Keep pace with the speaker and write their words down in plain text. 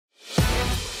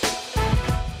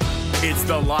It's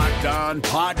the Locked On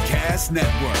Podcast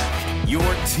Network, your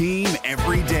team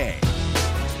every day.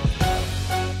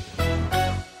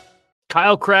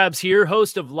 Kyle Krabs here,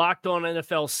 host of Locked On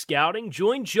NFL Scouting.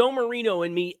 Join Joe Marino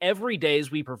and me every day as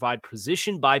we provide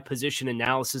position-by-position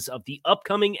analysis of the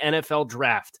upcoming NFL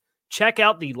Draft. Check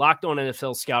out the Locked On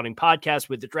NFL Scouting podcast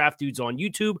with the Draft Dudes on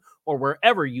YouTube or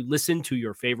wherever you listen to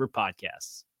your favorite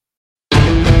podcasts.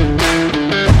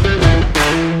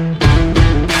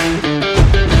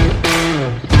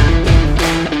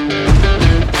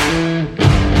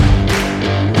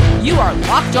 You are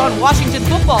Locked On Washington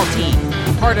Football Team,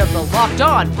 part of the Locked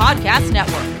On Podcast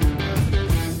Network.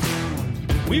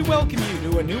 We welcome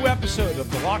you to a new episode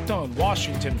of the Locked On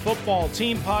Washington Football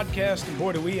Team podcast, and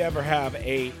boy, do we ever have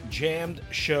a jammed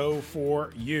show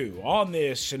for you. On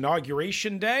this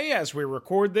inauguration day, as we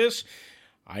record this,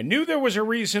 I knew there was a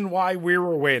reason why we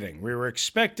were waiting. We were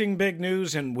expecting big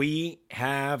news, and we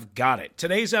have got it.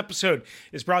 Today's episode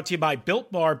is brought to you by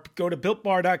Built Bar. Go to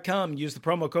BuiltBar.com, use the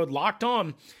promo code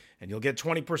LOCKEDON, and you'll get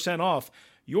 20% off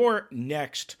your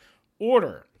next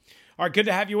order. All right, good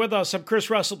to have you with us. I'm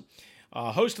Chris Russell,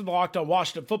 host of the Locked On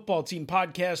Washington Football Team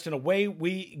podcast, and away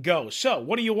we go. So,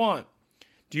 what do you want?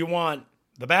 Do you want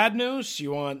the bad news? Do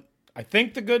you want, I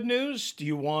think, the good news? Do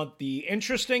you want the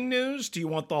interesting news? Do you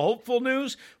want the hopeful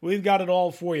news? We've got it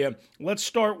all for you. Let's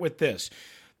start with this.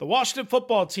 The Washington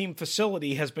Football Team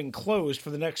facility has been closed for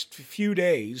the next few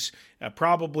days,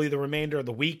 probably the remainder of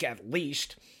the week at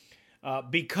least,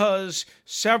 because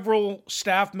several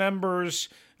staff members,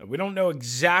 we don't know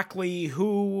exactly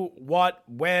who, what,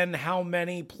 when, how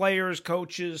many players,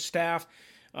 coaches, staff.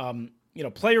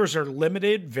 Players are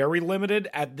limited, very limited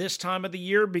at this time of the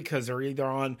year because they're either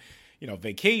on,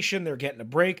 vacation, they're getting a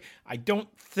break. I don't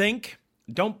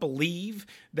believe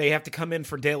they have to come in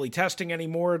for daily testing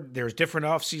anymore. There's different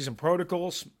off-season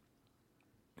protocols.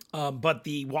 But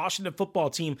the Washington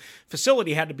Football Team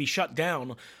facility had to be shut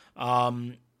down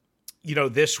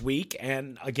this week,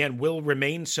 and again, will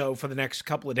remain so for the next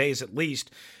couple of days at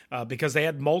least, because they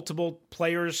had multiple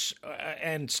players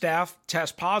and staff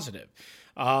test positive.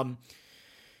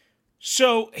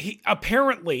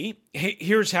 Apparently,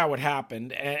 here's how it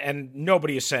happened, and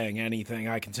nobody is saying anything,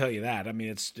 I can tell you that. I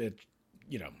mean,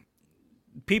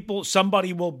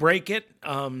 somebody will break it,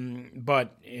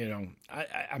 but,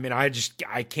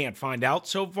 I can't find out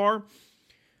so far.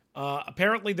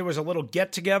 Apparently, there was a little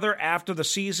get-together after the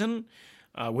season,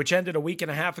 which ended a week and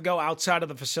a half ago outside of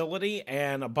the facility,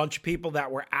 and a bunch of people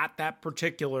that were at that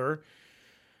particular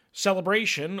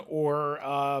celebration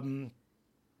or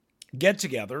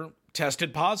get-together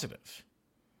tested positive.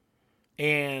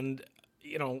 And,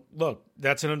 look,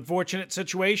 that's an unfortunate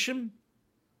situation.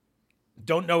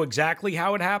 Don't know exactly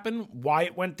how it happened, why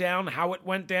it went down, how it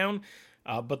went down,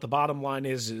 but the bottom line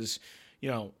is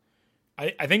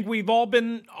I think we've all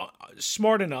been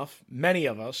smart enough, many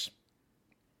of us,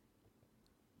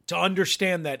 to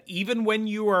understand that even when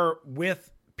you are with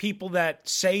people that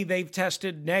say they've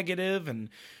tested negative and,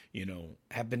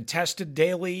 have been tested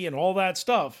daily and all that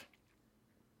stuff,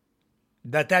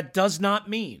 that does not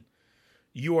mean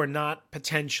you are not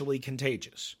potentially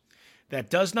contagious.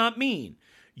 That does not mean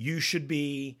you should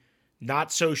be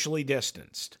not socially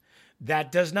distanced.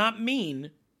 That does not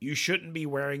mean you shouldn't be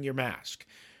wearing your mask.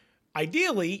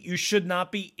 Ideally, you should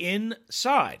not be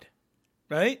inside,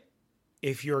 right?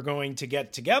 If you're going to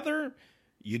get together,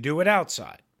 you do it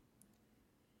outside.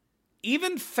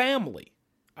 Even family,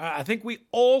 I think we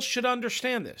all should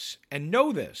understand this and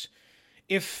know this.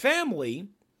 If family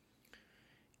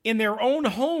in their own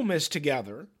home is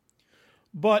together,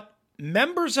 but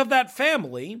members of that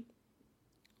family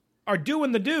are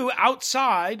doing the do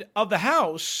outside of the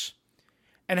house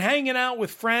and hanging out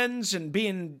with friends and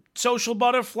being social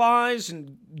butterflies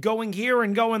and going here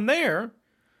and going there,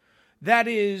 that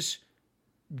is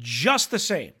just the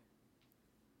same.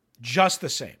 Just the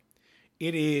same.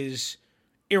 It is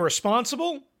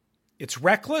irresponsible. It's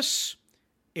reckless.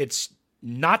 It's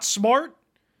not smart.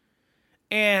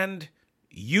 And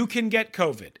you can get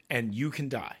COVID and you can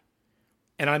die.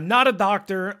 And I'm not a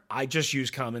doctor. I just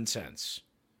use common sense.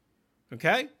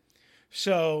 Okay?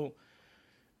 So,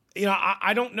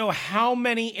 I don't know how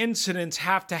many incidents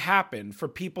have to happen for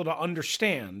people to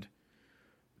understand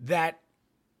that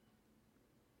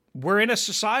we're in a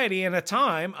society and a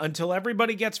time until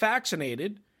everybody gets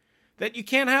vaccinated that you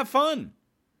can't have fun.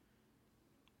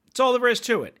 That's all there is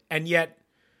to it. And yet,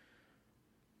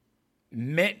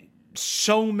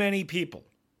 so many people,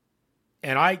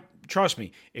 and trust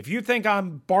me, if you think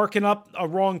I'm barking up a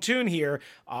wrong tune here,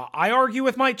 I argue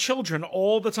with my children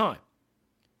all the time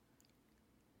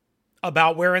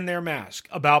about wearing their mask,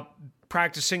 about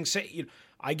practicing.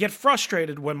 I get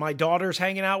frustrated when my daughter's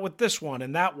hanging out with this one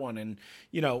and that one. And,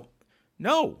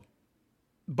 no.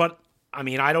 But,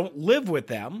 I don't live with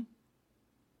them.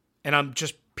 And I'm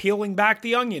just peeling back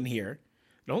the onion here.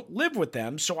 I don't live with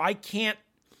them, so I can't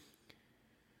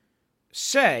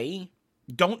say,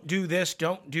 don't do this,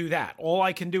 don't do that. All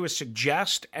I can do is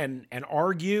suggest and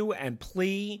argue and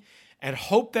plea and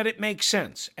hope that it makes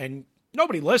sense. And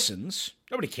nobody listens.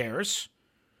 Nobody cares.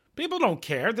 People don't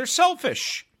care. They're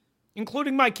selfish,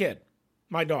 including my kid,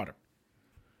 my daughter.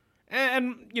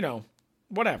 And,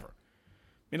 whatever.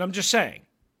 I'm just saying.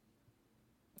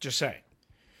 Just saying.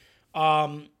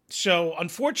 So,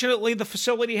 unfortunately, the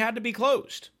facility had to be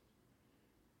closed.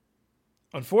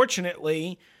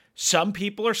 Unfortunately, some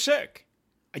people are sick.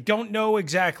 I don't know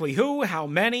exactly who, how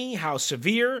many, how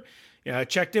severe. I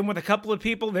checked in with a couple of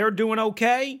people. They're doing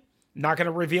okay. Not going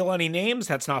to reveal any names.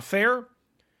 That's not fair.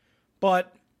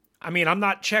 But, I'm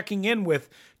not checking in with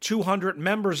 200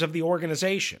 members of the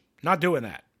organization. Not doing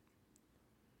that.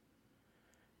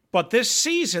 But this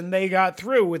season, they got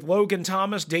through with Logan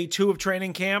Thomas, day 2 of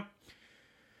training camp.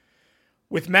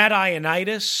 With Matt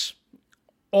Ioannidis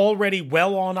already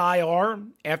well on IR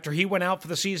after he went out for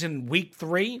the season in week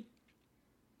 3.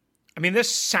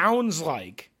 This sounds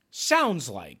like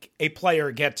a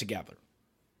player get-together.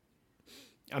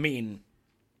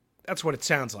 That's what it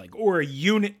sounds like. Or a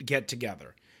unit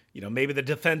get-together. Maybe the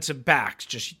defensive backs,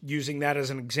 just using that as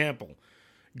an example,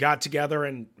 got together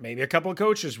and maybe a couple of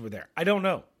coaches were there. I don't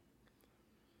know.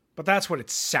 But that's what it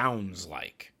sounds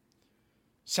like.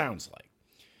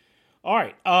 All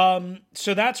right.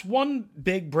 So that's one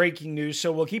big breaking news.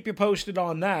 So we'll keep you posted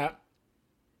on that.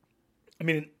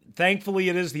 Thankfully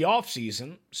it is the off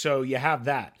season, so you have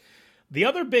that. The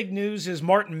other big news is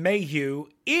Martin Mayhew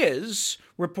is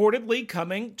reportedly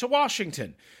coming to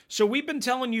Washington. So we've been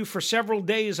telling you for several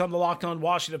days on the Locked On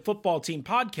Washington Football Team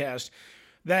podcast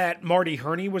that Marty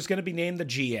Herney was going to be named the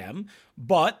GM,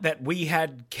 but that we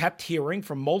had kept hearing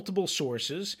from multiple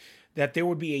sources that there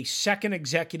would be a second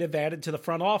executive added to the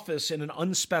front office in an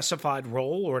unspecified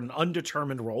role or an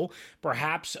undetermined role,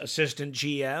 perhaps assistant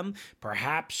GM,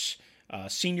 perhaps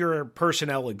senior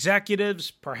personnel executives,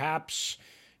 perhaps,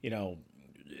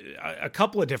 a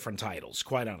couple of different titles,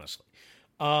 quite honestly.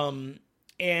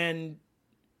 And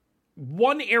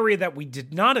one area that we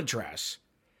did not address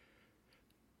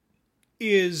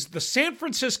is the San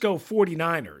Francisco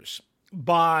 49ers,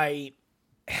 by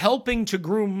helping to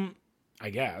groom, I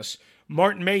guess,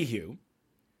 Martin Mayhew,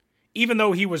 even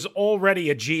though he was already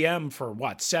a GM for,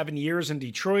 7 years in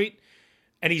Detroit,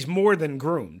 and he's more than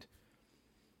groomed,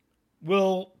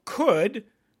 could,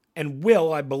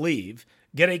 I believe,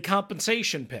 get a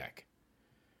compensation pick.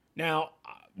 Now,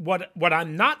 what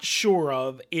I'm not sure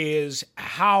of is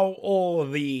how all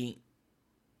of the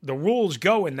rules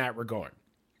go in that regard.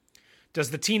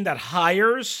 Does the team that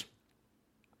hires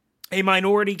a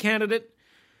minority candidate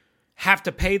have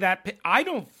to pay that? I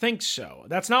don't think so.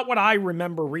 That's not what I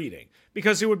remember reading,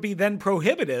 because it would be then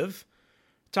prohibitive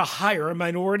to hire a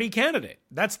minority candidate.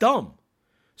 That's dumb.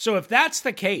 So if that's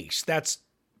the case, that's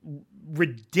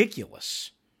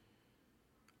ridiculous.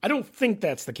 I don't think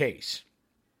that's the case.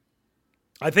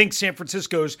 I think San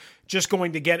Francisco's just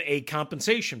going to get a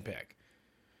compensation pick.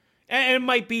 And it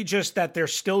might be just that they're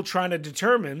still trying to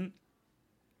determine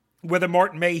whether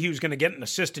Martin Mayhew's going to get an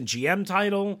assistant GM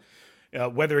title,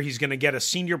 whether he's going to get a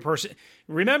senior person.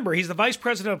 Remember, he's the vice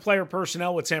president of player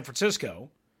personnel with San Francisco.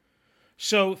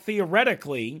 So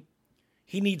theoretically,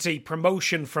 he needs a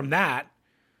promotion from that.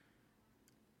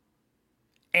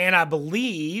 And I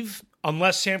believe,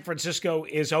 unless San Francisco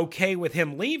is okay with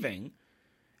him leaving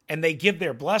and they give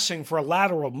their blessing for a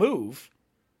lateral move,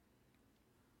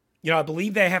 I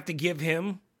believe they have to give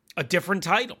him a different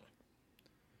title.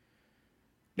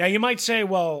 Now, you might say,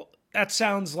 well, that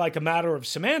sounds like a matter of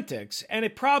semantics, and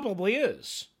it probably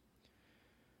is.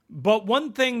 But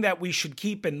one thing that we should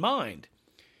keep in mind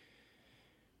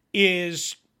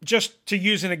is, just to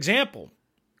use an example,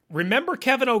 remember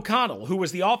Kevin O'Connell, who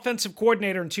was the offensive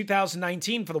coordinator in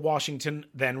 2019 for the Washington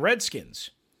then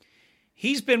Redskins.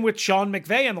 He's been with Sean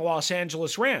McVay and the Los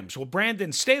Angeles Rams. Well,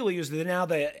 Brandon Staley is now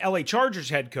the LA Chargers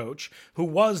head coach, who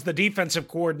was the defensive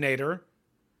coordinator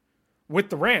with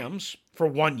the Rams for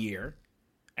 1 year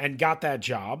and got that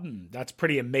job. That's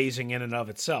pretty amazing in and of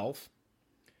itself.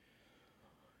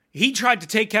 He tried to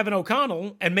take Kevin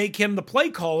O'Connell and make him the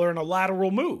play caller in a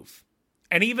lateral move.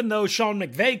 And even though Sean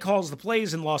McVay calls the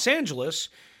plays in Los Angeles,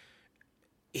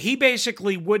 he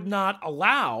basically would not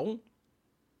allow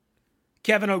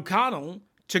Kevin O'Connell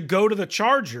to go to the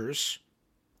Chargers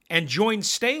and join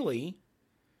Staley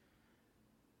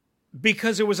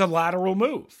because it was a lateral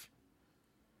move.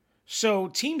 So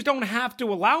teams don't have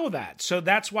to allow that. So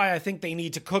that's why I think they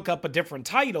need to cook up a different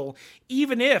title,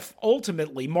 even if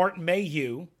ultimately Martin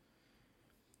Mayhew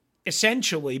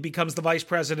essentially becomes the vice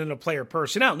president of player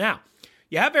personnel. Now,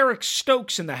 you have Eric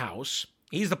Stokes in the house.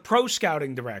 He's the pro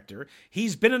scouting director.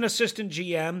 He's been an assistant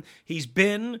GM. He's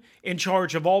been in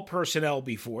charge of all personnel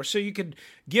before. So you could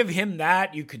give him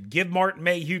that. You could give Martin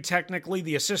Mayhew technically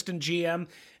the assistant GM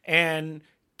and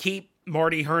keep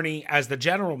Marty Herney as the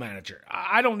general manager.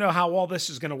 I don't know how all this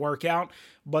is going to work out,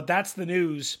 but that's the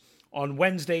news on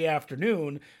Wednesday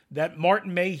afternoon that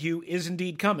Martin Mayhew is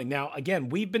indeed coming. Now, again,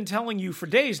 we've been telling you for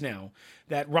days now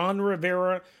that Ron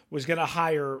Rivera was going to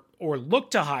hire or look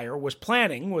to hire,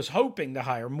 was hoping to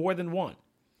hire more than one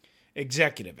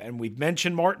executive. And we've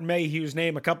mentioned Martin Mayhew's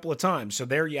name a couple of times, so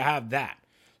there you have that.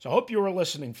 So I hope you were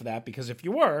listening for that, because if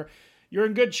you were, you're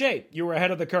in good shape. You were ahead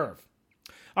of the curve.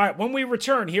 All right, when we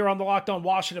return here on the Locked On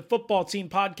Washington Football Team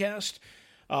podcast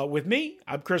with me,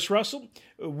 I'm Chris Russell,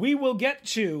 we will get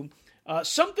to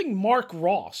something Mark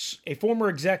Ross, a former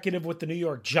executive with the New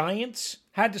York Giants,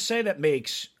 had to say that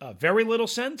makes very little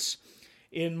sense,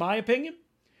 in my opinion.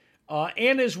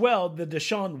 And as well, the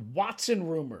Deshaun Watson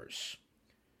rumors.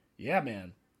 Yeah,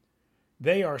 man.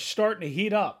 They are starting to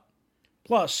heat up.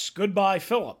 Plus, goodbye,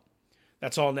 Phillip.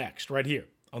 That's all next, right here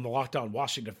on the Locked On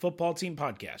Washington Football Team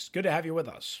podcast. Good to have you with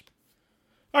us.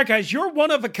 All right, guys, you're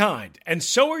one of a kind, and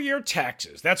so are your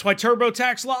taxes. That's why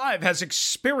TurboTax Live has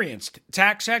experienced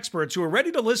tax experts who are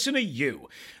ready to listen to you,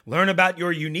 learn about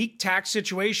your unique tax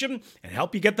situation, and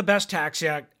help you get the best tax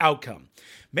outcome.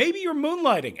 Maybe you're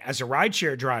moonlighting as a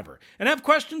rideshare driver and have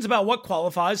questions about what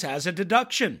qualifies as a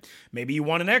deduction. Maybe you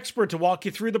want an expert to walk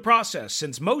you through the process,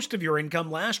 since most of your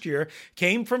income last year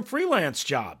came from freelance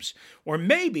jobs. Or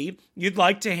maybe you'd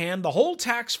like to hand the whole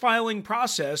tax filing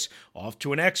process off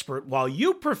to an expert while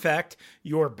you perfect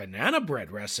your banana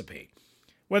bread recipe.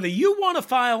 Whether you want to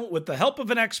file with the help of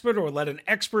an expert or let an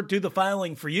expert do the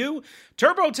filing for you,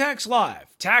 TurboTax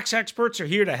Live tax experts are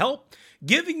here to help,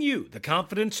 giving you the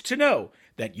confidence to know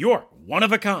that you're one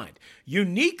of a kind.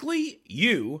 Uniquely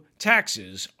you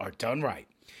taxes are done right.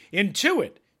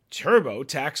 Intuit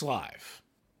TurboTax Live.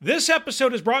 This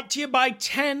episode is brought to you by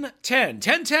 1010.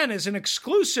 1010 is an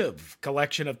exclusive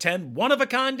collection of 10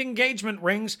 one-of-a-kind engagement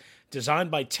rings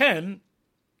designed by 10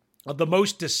 of the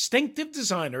most distinctive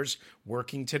designers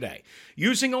working today.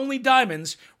 Using only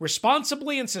diamonds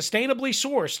responsibly and sustainably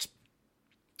sourced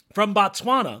from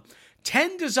Botswana,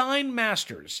 10 design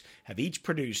masters have each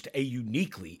produced a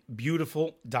uniquely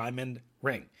beautiful diamond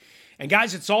ring. And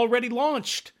guys, it's already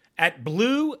launched at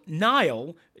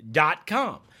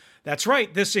BlueNile.com. That's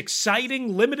right, this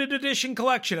exciting limited edition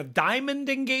collection of diamond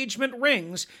engagement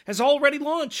rings has already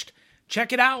launched.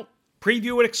 Check it out.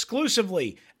 Preview it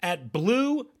exclusively at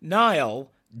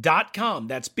BlueNile.com.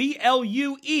 That's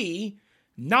BLUE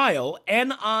Nile,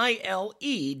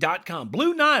 Nile.com.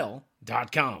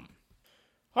 BlueNile.com.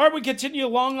 All right, we continue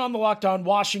along on the Locked On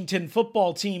Washington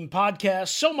Football Team podcast.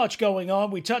 So much going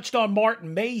on. We touched on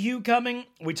Martin Mayhew coming.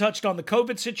 We touched on the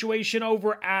COVID situation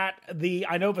over at the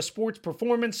Inova Sports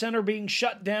Performance Center being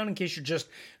shut down, in case you're just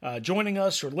joining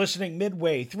us or listening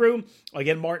midway through.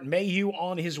 Again, Martin Mayhew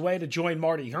on his way to join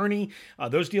Marty Herney.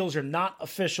 Those deals are not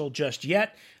official just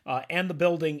yet, and the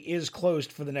building is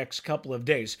closed for the next couple of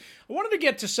days. I wanted to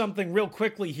get to something real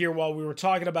quickly here while we were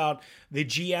talking about the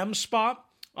GM spot.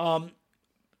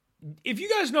 If you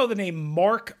guys know the name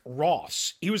Mark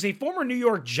Ross, he was a former New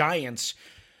York Giants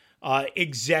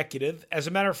executive. As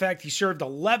a matter of fact, he served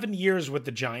 11 years with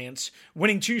the Giants,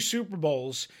 winning 2 Super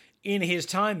Bowls in his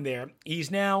time there. He's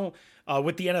now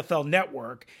with the NFL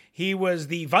Network. He was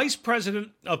the vice president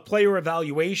of player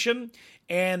evaluation,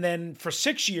 and then for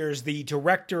 6 years, the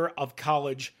director of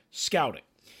college scouting.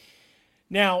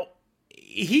 Now,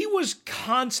 he was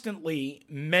constantly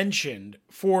mentioned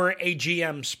for a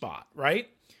GM spot, right?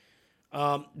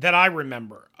 That I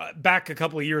remember back a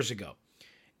couple of years ago.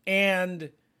 And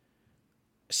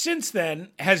since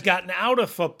then has gotten out of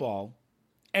football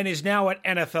and is now at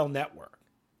NFL Network.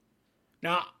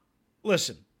 Now,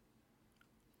 listen,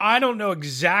 I don't know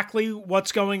exactly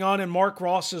what's going on in Mark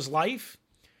Ross's life,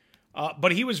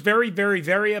 but he was very, very,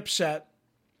 very upset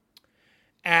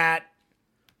at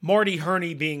Marty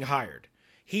Herney being hired.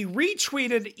 He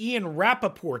retweeted Ian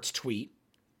Rappaport's tweet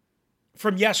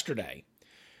from yesterday,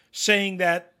 saying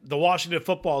that the Washington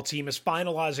Football Team is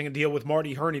finalizing a deal with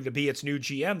Marty Herney to be its new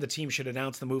GM. The team should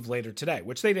announce the move later today,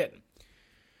 which they didn't.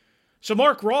 So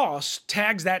Mark Ross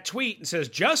tags that tweet and says,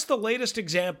 just the latest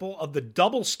example of the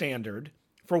double standard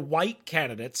for white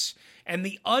candidates and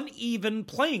the uneven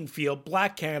playing field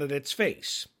black candidates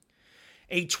face.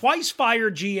 A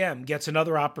twice-fired GM gets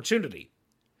another opportunity.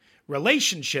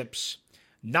 Relationships,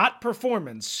 not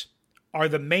performance, are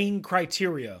the main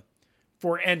criteria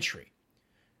for entry.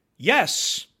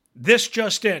 Yes, this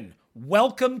just in.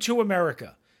 Welcome to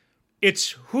America.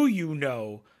 It's who you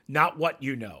know, not what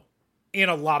you know. In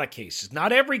a lot of cases.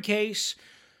 Not every case.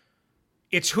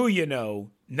 It's who you know,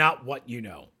 not what you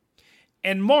know.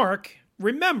 And Mark,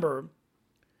 remember,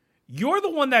 you're the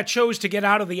one that chose to get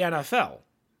out of the NFL.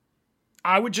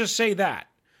 I would just say that.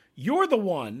 You're the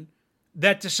one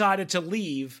that decided to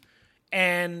leave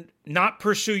and not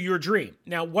pursue your dream.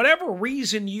 Now, whatever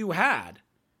reason you had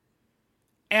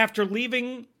after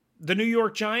leaving the New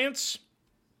York Giants,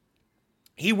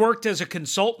 he worked as a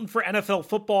consultant for NFL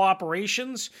football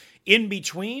operations in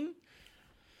between.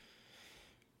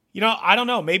 I don't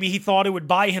know. Maybe he thought it would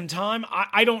buy him time.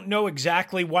 I don't know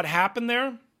exactly what happened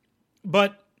there.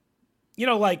 But,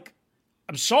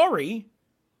 I'm sorry.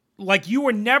 You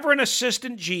were never an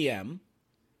assistant GM.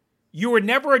 You were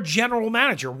never a general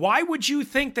manager. Why would you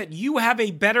think that you have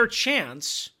a better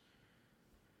chance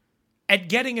at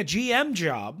getting a GM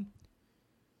job?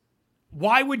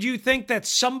 Why would you think that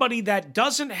somebody that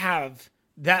doesn't have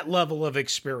that level of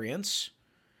experience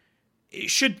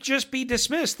should just be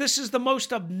dismissed? This is the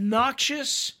most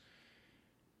obnoxious,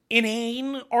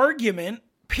 inane argument,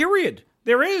 period.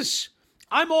 There is.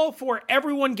 I'm all for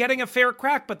everyone getting a fair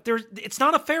crack, but it's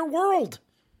not a fair world.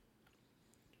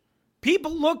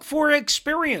 People look for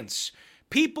experience.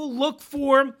 People look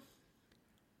for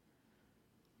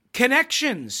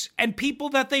connections and people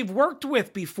that they've worked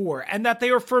with before and that they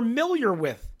are familiar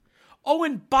with. Oh,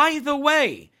 and by the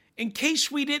way, in case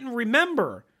we didn't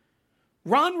remember,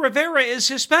 Ron Rivera is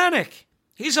Hispanic.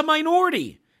 He's a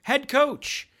minority head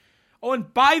coach. Oh,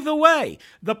 and by the way,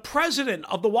 the president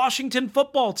of the Washington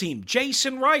football team,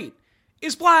 Jason Wright,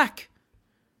 is black.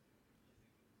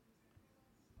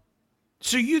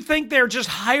 So you think they're just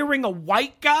hiring a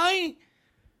white guy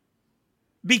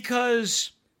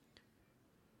because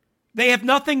they have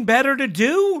nothing better to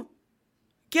do?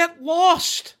 Get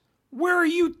lost. Where are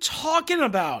you talking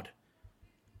about?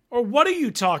 Or what are you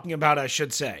talking about, I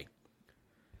should say?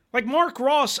 Mark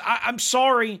Ross, I'm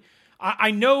sorry.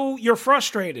 I know you're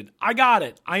frustrated. I got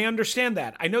it. I understand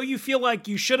that. I know you feel like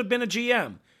you should have been a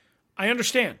GM. I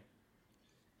understand.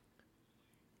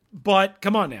 But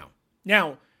come on now.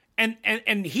 Now,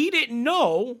 and he didn't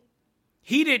know,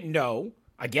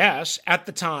 I guess, at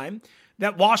the time,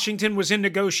 that Washington was in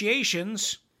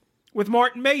negotiations with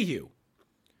Martin Mayhew.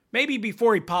 Maybe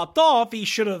before he popped off, he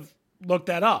should have looked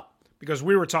that up, because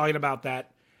we were talking about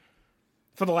that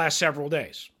for the last several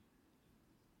days.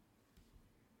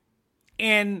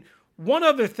 And one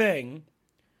other thing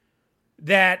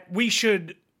that we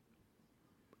should,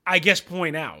 I guess,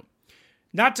 point out,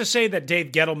 not to say that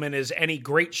Dave Gettleman is any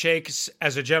great shakes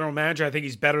as a general manager. I think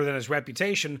he's better than his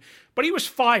reputation. But he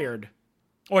fired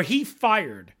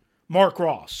Mark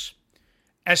Ross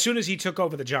as soon as he took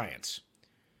over the Giants.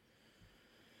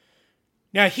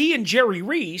 Now, he and Jerry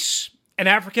Reese, an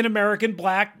African-American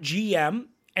black GM,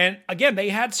 and again, they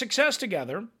had success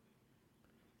together.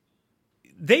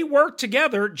 They worked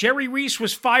together. Jerry Reese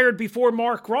was fired before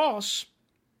Mark Ross.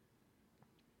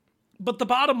 But the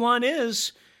bottom line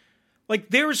is,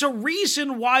 there's a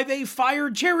reason why they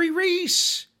fired Jerry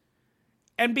Reese.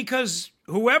 And because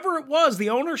whoever it was,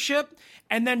 the ownership,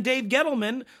 and then Dave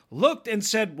Gettleman looked and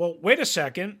said, well, wait a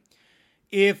second.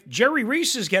 If Jerry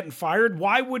Reese is getting fired,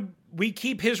 why would we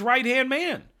keep his right-hand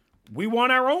man? We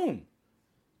want our own.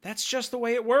 That's just the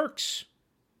way it works.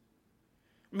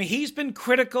 I mean, he's been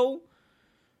critical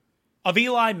of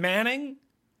Eli Manning.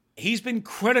 He's been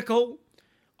critical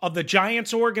of the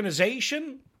Giants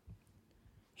organization.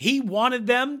 He wanted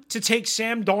them to take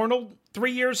Sam Darnold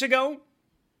 3 years ago.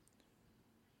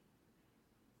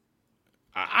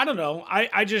 I don't know.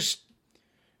 I just,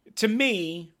 to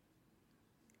me,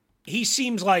 he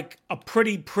seems like a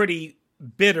pretty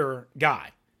bitter guy.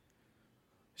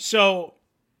 So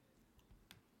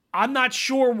I'm not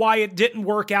sure why it didn't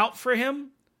work out for him.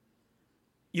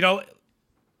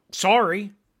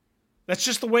 Sorry. That's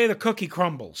just the way the cookie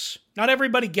crumbles. Not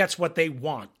everybody gets what they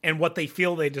want and what they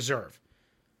feel they deserve.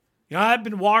 I've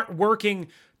been working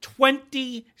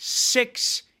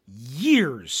 26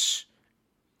 years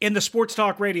in the sports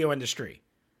talk radio industry.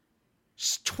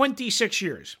 26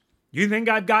 years. You think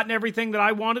I've gotten everything that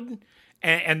I wanted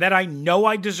and that I know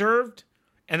I deserved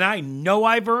and I know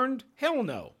I've earned? Hell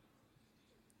no.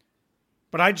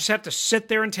 But I just have to sit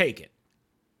there and take it.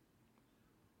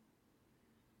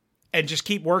 And just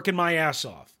keep working my ass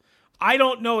off. I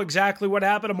don't know exactly what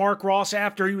happened to Mark Ross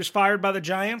after he was fired by the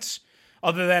Giants,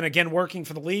 other than, again, working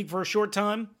for the league for a short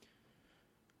time.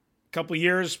 A couple of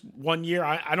years, 1 year,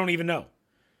 I don't even know.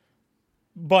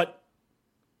 But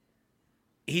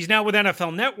he's now with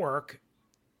NFL Network,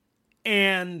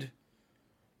 and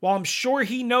while I'm sure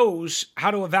he knows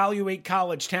how to evaluate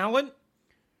college talent,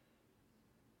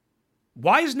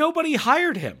 why has nobody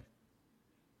hired him?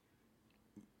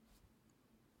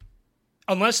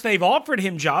 Unless they've offered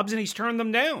him jobs and he's turned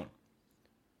them down.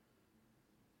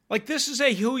 Like, this is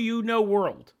a who-you-know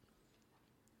world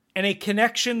and a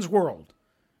connections world.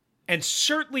 And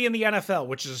certainly in the NFL,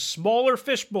 which is a smaller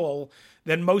fishbowl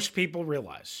than most people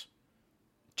realize.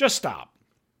 Just stop.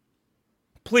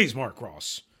 Please, Mark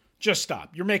Ross, just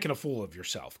stop. You're making a fool of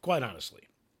yourself, quite honestly.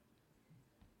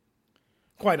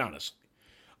 Quite honestly.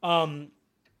 All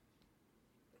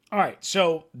right,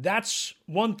 so that's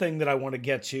one thing that I want to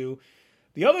get to.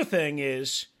 The other thing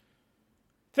is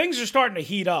things are starting to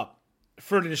heat up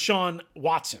for Deshaun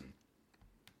Watson.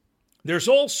 There's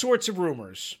all sorts of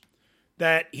rumors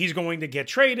that he's going to get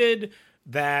traded,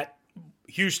 that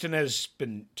Houston has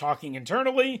been talking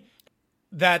internally,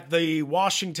 that the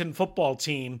Washington football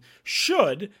team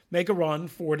should make a run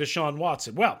for Deshaun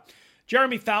Watson. Well,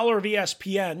 Jeremy Fowler of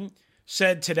ESPN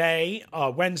said today,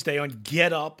 Wednesday, on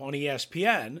Get Up on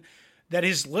ESPN, that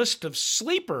his list of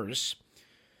sleepers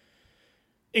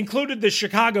included the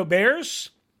Chicago Bears,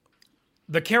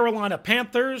 the Carolina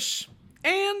Panthers,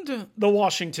 and the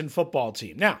Washington football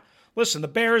team. Now, listen, the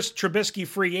Bears, Trubisky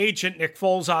free agent, Nick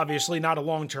Foles obviously not a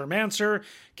long-term answer.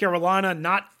 Carolina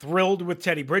not thrilled with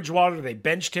Teddy Bridgewater. They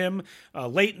benched him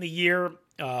late in the year.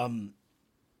 That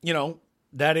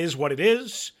is what it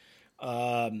is.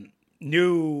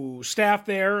 New staff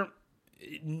there,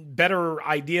 better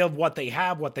idea of what they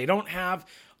have, what they don't have.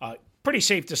 Pretty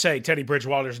safe to say Teddy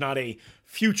Bridgewater is not a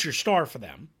future star for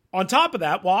them. On top of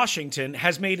that, Washington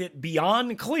has made it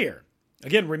beyond clear.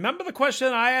 Again, remember the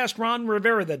question I asked Ron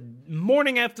Rivera the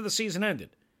morning after the season ended?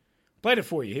 Played it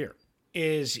for you here.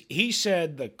 He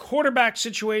said the quarterback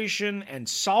situation and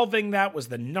solving that was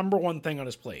the number one thing on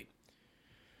his plate.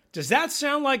 Does that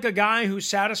sound like a guy who's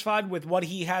satisfied with what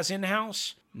he has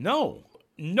in-house? No.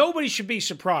 Nobody should be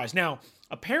surprised. Now,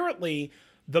 apparently,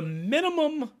 the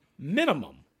minimum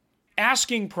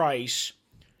asking price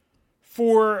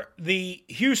for the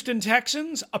Houston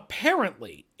Texans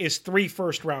apparently is 3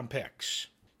 first-round picks.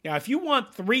 Now, if you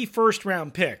want 3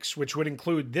 first-round picks, which would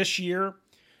include this year,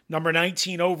 number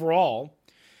 19 overall,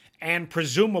 and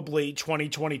presumably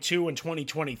 2022 and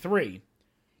 2023,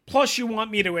 plus you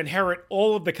want me to inherit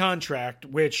all of the contract,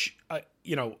 which,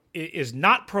 is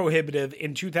not prohibitive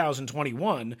in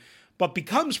 2021, but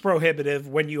becomes prohibitive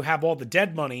when you have all the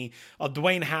dead money of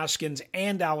Dwayne Haskins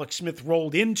and Alex Smith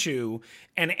rolled into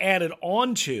and added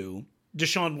onto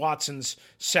Deshaun Watson's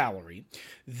salary.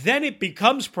 Then it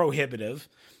becomes prohibitive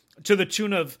to the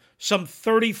tune of some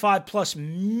 $35+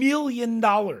 million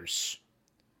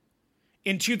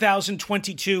in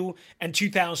 2022 and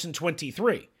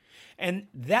 2023. And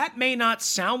that may not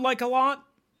sound like a lot,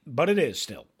 but it is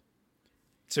still.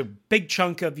 It's a big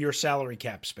chunk of your salary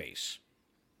cap space.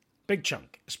 Big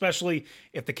chunk, especially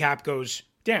if the cap goes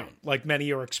down, like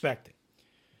many are expecting.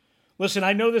 Listen,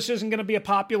 I know this isn't going to be a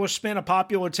popular spin, a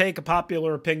popular take, a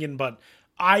popular opinion, but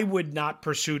I would not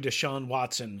pursue Deshaun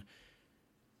Watson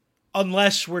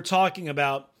unless we're talking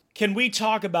about, can we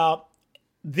talk about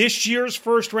this year's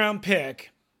first-round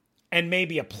pick and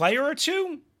maybe a player or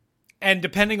two? And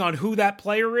depending on who that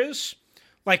player is,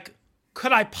 like,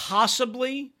 could I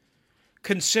possibly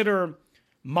consider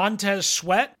Montez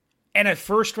Sweat and a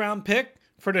first-round pick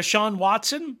for Deshaun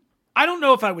Watson? I don't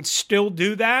know if I would still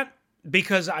do that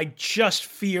because I just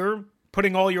fear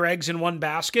putting all your eggs in one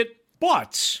basket.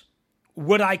 But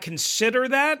would I consider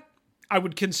that? I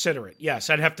would consider it. Yes,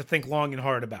 I'd have to think long and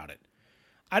hard about it.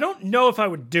 I don't know if I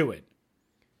would do it,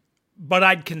 but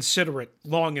I'd consider it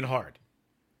long and hard.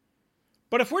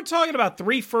 But if we're talking about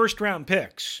 3 first-round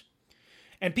picks,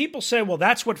 and people say, well,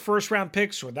 that's what first-round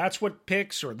picks, or that's what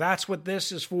picks, or that's what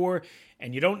this is for,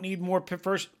 and you don't need more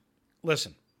first.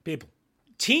 Listen, people,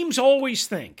 teams always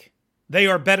think they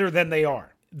are better than they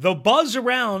are. The buzz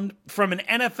around from an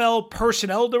NFL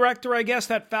personnel director, I guess,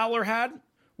 that Fowler had,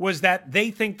 was that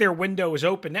they think their window is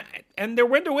open now, and their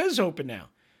window is open now.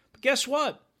 But guess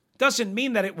what? Doesn't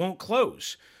mean that it won't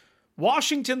close.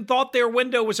 Washington thought their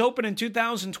window was open in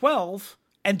 2012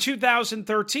 and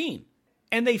 2013,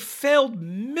 and they failed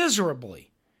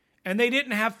miserably, and they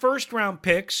didn't have first-round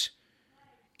picks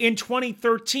in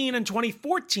 2013 and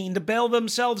 2014 to bail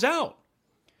themselves out.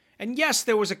 And yes,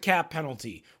 there was a cap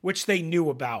penalty, which they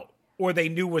knew about, or they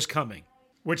knew was coming,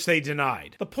 which they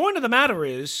denied. The point of the matter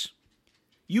is,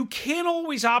 you can't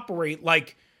always operate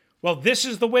like, well, this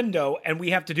is the window, and we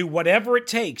have to do whatever it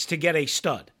takes to get a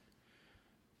stud.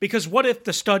 Because what if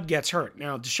the stud gets hurt?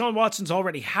 Now, Deshaun Watson's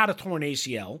already had a torn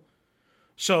ACL,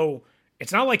 so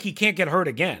it's not like he can't get hurt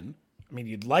again. I mean,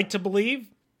 you'd like to believe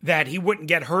that he wouldn't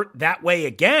get hurt that way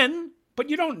again, but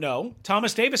you don't know.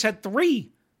 Thomas Davis had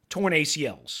 3 torn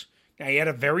ACLs. Now, he had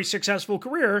a very successful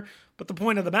career, but the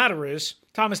point of the matter is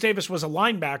Thomas Davis was a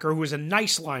linebacker who was a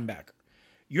nice linebacker.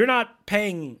 You're not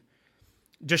paying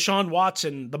Deshaun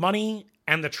Watson the money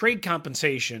and the trade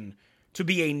compensation to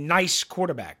be a nice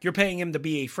quarterback. You're paying him to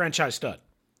be a franchise stud.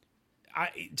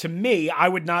 To me, I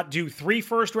would not do 3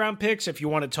 first-round picks. If you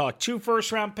want to talk 2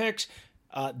 first-round picks,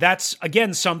 that's,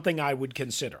 again, something I would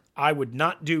consider. I would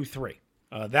not do 3.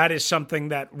 That is something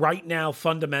that right now,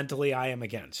 fundamentally, I am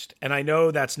against. And I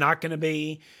know that's not going to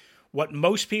be what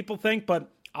most people think, but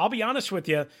I'll be honest with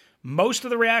you, most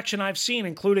of the reaction I've seen,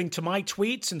 including to my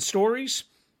tweets and stories,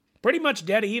 pretty much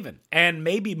dead even, and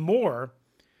maybe more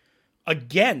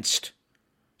against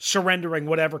surrendering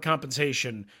whatever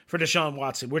compensation for Deshaun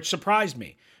Watson, which surprised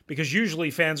me because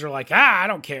usually fans are like, I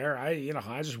don't care. I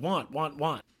just want.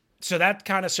 So that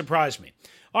kind of surprised me.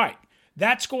 All right,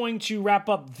 that's going to wrap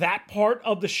up that part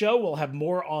of the show. We'll have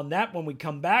more on that when we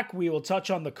come back. We will touch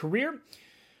on the career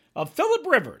of Philip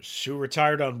Rivers, who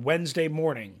retired on Wednesday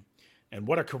morning, and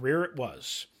what a career it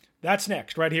was. That's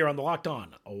next, right here on the Locked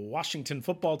On Washington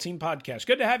Football Team podcast.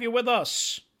 Good to have you with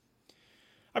us.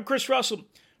 I'm Chris Russell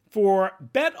for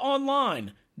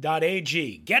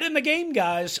BetOnline.ag. Get in the game,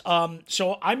 guys.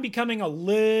 So I'm becoming a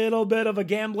little bit of a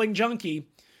gambling junkie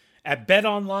at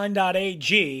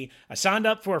BetOnline.ag. I signed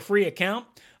up for a free account.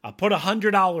 I put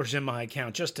 $100 in my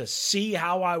account just to see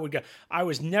how I would go. I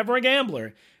was never a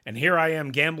gambler, and here I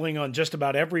am gambling on just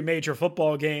about every major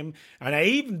football game, and I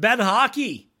even bet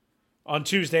hockey on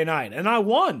Tuesday night, and I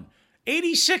won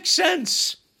 86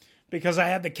 cents because I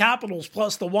had the Capitals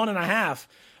plus the 1.5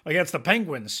 against the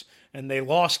Penguins, and they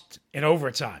lost in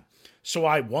overtime. So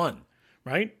I won,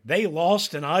 right? They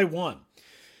lost and I won.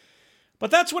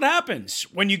 But that's what happens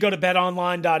when you go to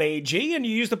betonline.ag and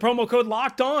you use the promo code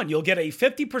LOCKEDON. You'll get a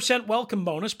 50% welcome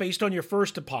bonus based on your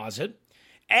first deposit,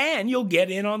 and you'll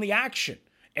get in on the action.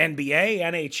 NBA,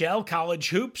 NHL, college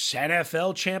hoops,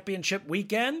 NFL championship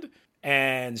weekend,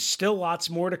 and still lots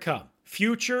more to come.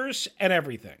 Futures and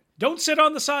everything. Don't sit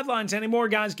on the sidelines anymore,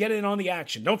 guys. Get in on the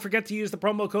action. Don't forget to use the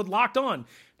promo code LOCKEDON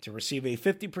to receive a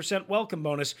 50% welcome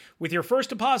bonus with your first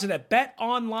deposit at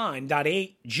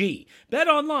betonline.ag.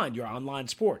 BetOnline, your online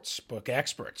sports book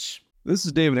experts. This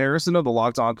is David Harrison of the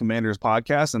Locked On Commanders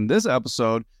podcast, and this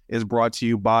episode is brought to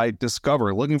you by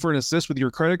Discover. Looking for an assist with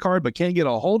your credit card but can't get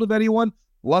a hold of anyone?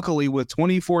 Luckily, with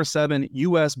 24/7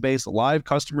 U.S.-based live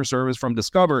customer service from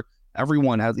Discover,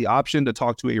 everyone has the option to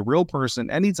talk to a real person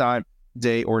anytime,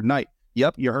 day or night.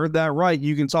 Yep, you heard that right.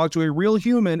 You can talk to a real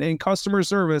human in customer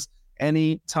service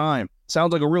anytime.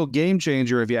 Sounds like a real game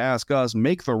changer if you ask us.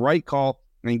 Make the right call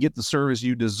and get the service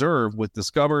you deserve with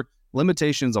Discover.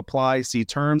 Limitations apply. See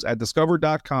terms at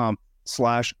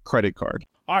discover.com/creditcard.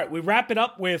 All right, we wrap it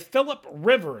up with Philip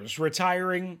Rivers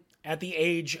retiring at the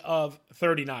age of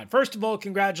 39. First of all,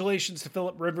 congratulations to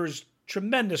Philip Rivers.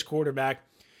 Tremendous quarterback.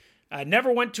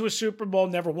 Never went to a Super Bowl,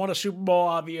 never won a Super Bowl,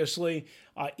 obviously.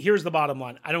 Here's the bottom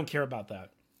line. I don't care about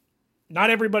that. Not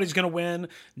everybody's going to win.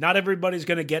 Not everybody's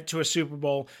going to get to a Super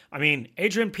Bowl. I mean,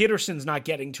 Adrian Peterson's not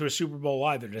getting to a Super Bowl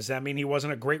either. Does that mean he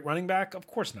wasn't a great running back? Of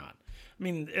course not. I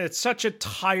mean, it's such a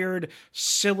tired,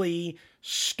 silly,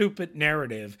 stupid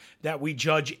narrative that we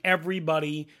judge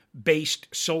everybody based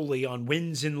solely on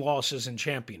wins and losses and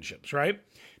championships, right?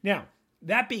 Now,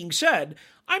 that being said,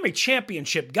 I'm a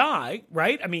championship guy,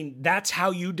 right? I mean, that's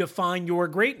how you define your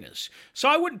greatness. So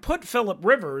I wouldn't put Philip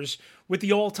Rivers with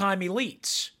the all-time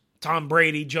elites. Tom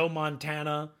Brady, Joe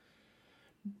Montana,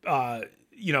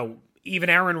 even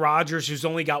Aaron Rodgers, who's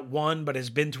only got one but has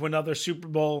been to another Super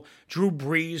Bowl. Drew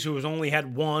Brees, who has only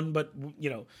had one, but,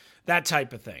 that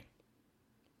type of thing.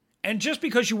 And just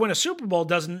because you win a Super Bowl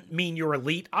doesn't mean you're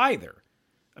elite either.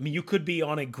 I mean, you could be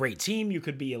on a great team, you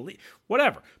could be elite,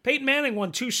 whatever. Peyton Manning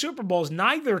won 2 Super Bowls.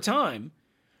 Neither time,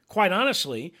 quite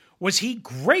honestly, was he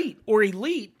great or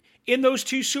elite in those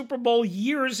 2 Super Bowl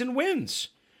years and wins.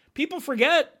 People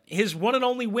forget his one and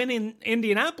only win in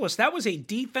Indianapolis. That was a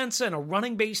defense and a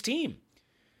running-based team.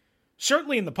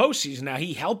 Certainly in the postseason. Now,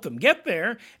 he helped them get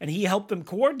there, and he helped them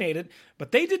coordinate it,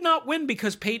 but they did not win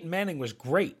because Peyton Manning was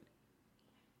great.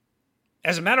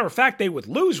 As a matter of fact, they would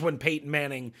lose when Peyton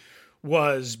Manning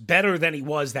was better than he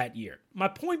was that year. My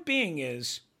point being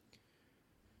is,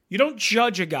 you don't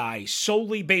judge a guy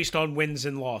solely based on wins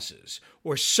and losses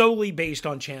or solely based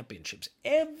on championships.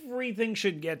 Everything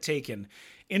should get taken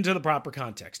into the proper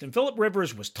context. And Philip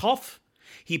Rivers was tough.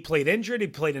 He played injured. He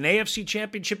played an AFC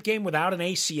championship game without an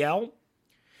ACL.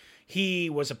 He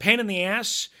was a pain in the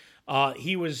ass.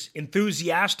 He was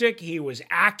enthusiastic. He was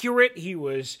accurate. He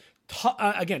was,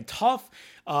 tough.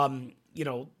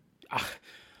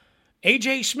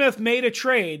 A.J. Smith made a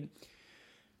trade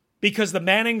because the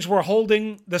Mannings were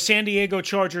holding the San Diego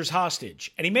Chargers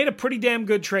hostage. And he made a pretty damn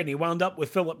good trade. And he wound up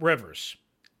with Phillip Rivers.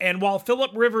 And while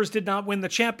Phillip Rivers did not win the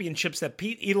championships that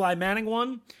Eli Manning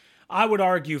won, I would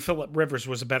argue Phillip Rivers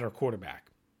was a better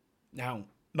quarterback. Now,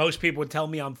 most people would tell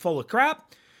me I'm full of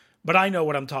crap, but I know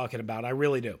what I'm talking about. I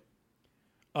really do.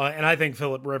 And I think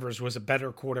Phillip Rivers was a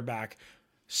better quarterback,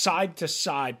 side to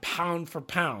side, pound for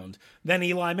pound, than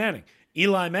Eli Manning.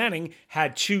 Eli Manning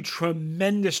had 2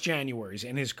 tremendous Januaries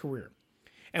in his career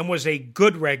and was a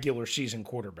good regular season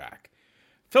quarterback.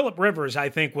 Phillip Rivers, I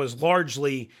think, was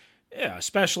largely,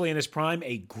 especially in his prime,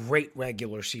 a great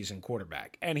regular season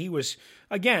quarterback. And he was,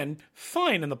 again,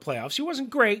 fine in the playoffs. He wasn't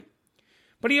great,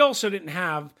 but he also didn't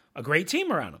have a great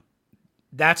team around him.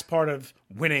 That's part of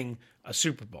winning a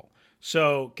Super Bowl.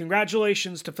 So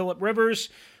congratulations to Phillip Rivers,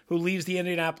 who leaves the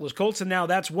Indianapolis Colts. And now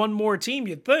that's one more team,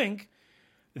 you'd think,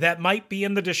 that might be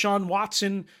in the Deshaun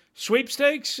Watson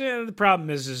sweepstakes. The problem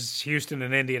is Houston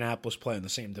and Indianapolis play in the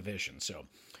same division. So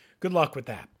good luck with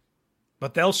that.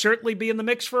 But they'll certainly be in the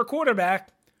mix for a quarterback.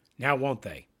 Now, won't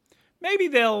they? Maybe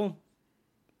they'll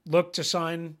look to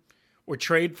sign or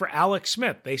trade for Alex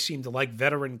Smith. They seem to like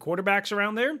veteran quarterbacks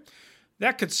around there.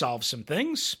 That could solve some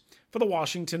things for the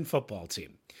Washington football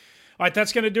team. All right,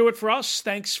 that's going to do it for us.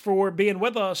 Thanks for being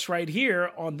with us right here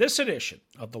on this edition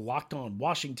of the Locked On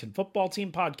Washington Football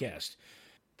Team podcast.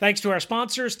 Thanks to our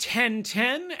sponsors,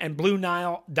 1010 and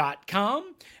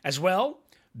BlueNile.com, as well,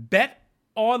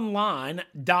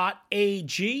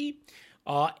 BetOnline.ag,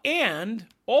 and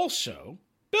also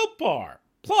Built Bar,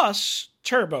 plus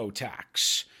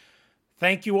TurboTax.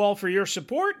 Thank you all for your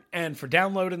support and for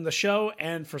downloading the show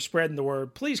and for spreading the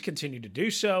word. Please continue to do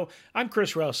so. I'm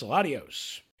Chris Russell.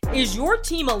 Adios. Is your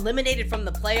team eliminated from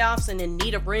the playoffs and in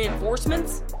need of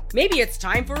reinforcements? Maybe it's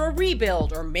time for a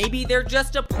rebuild, or maybe they're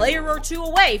just a player or 2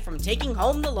 away from taking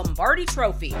home the Lombardi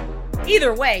Trophy.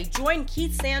 Either way, join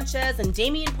Keith Sanchez and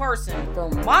Damian Parson for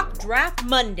Mock Draft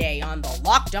Monday on the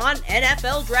Locked On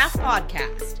NFL Draft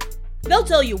Podcast. They'll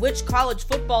tell you which college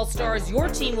football stars your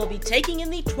team will be taking in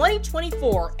the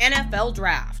 2024 NFL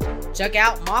Draft. Check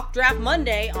out Mock Draft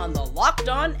Monday on the Locked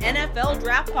On NFL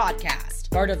Draft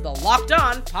Podcast, part of the Locked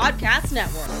On Podcast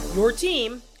Network, your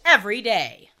team every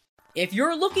day. If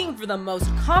you're looking for the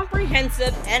most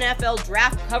comprehensive NFL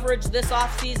draft coverage this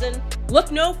offseason,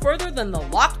 look no further than the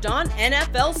Locked On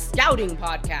NFL Scouting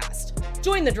Podcast.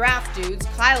 Join the draft dudes,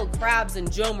 Kyle Krabs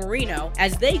and Joe Marino,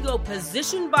 as they go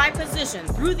position by position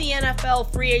through the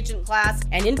NFL free agent class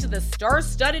and into the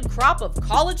star-studded crop of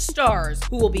college stars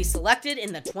who will be selected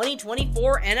in the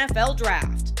 2024 NFL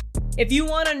Draft. If you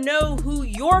want to know who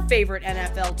your favorite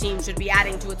NFL team should be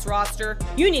adding to its roster,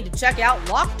 you need to check out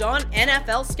Locked On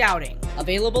NFL Scouting,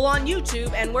 available on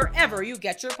YouTube and wherever you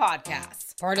get your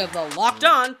podcasts. Part of the Locked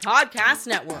On Podcast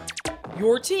Network,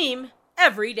 your team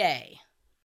every day.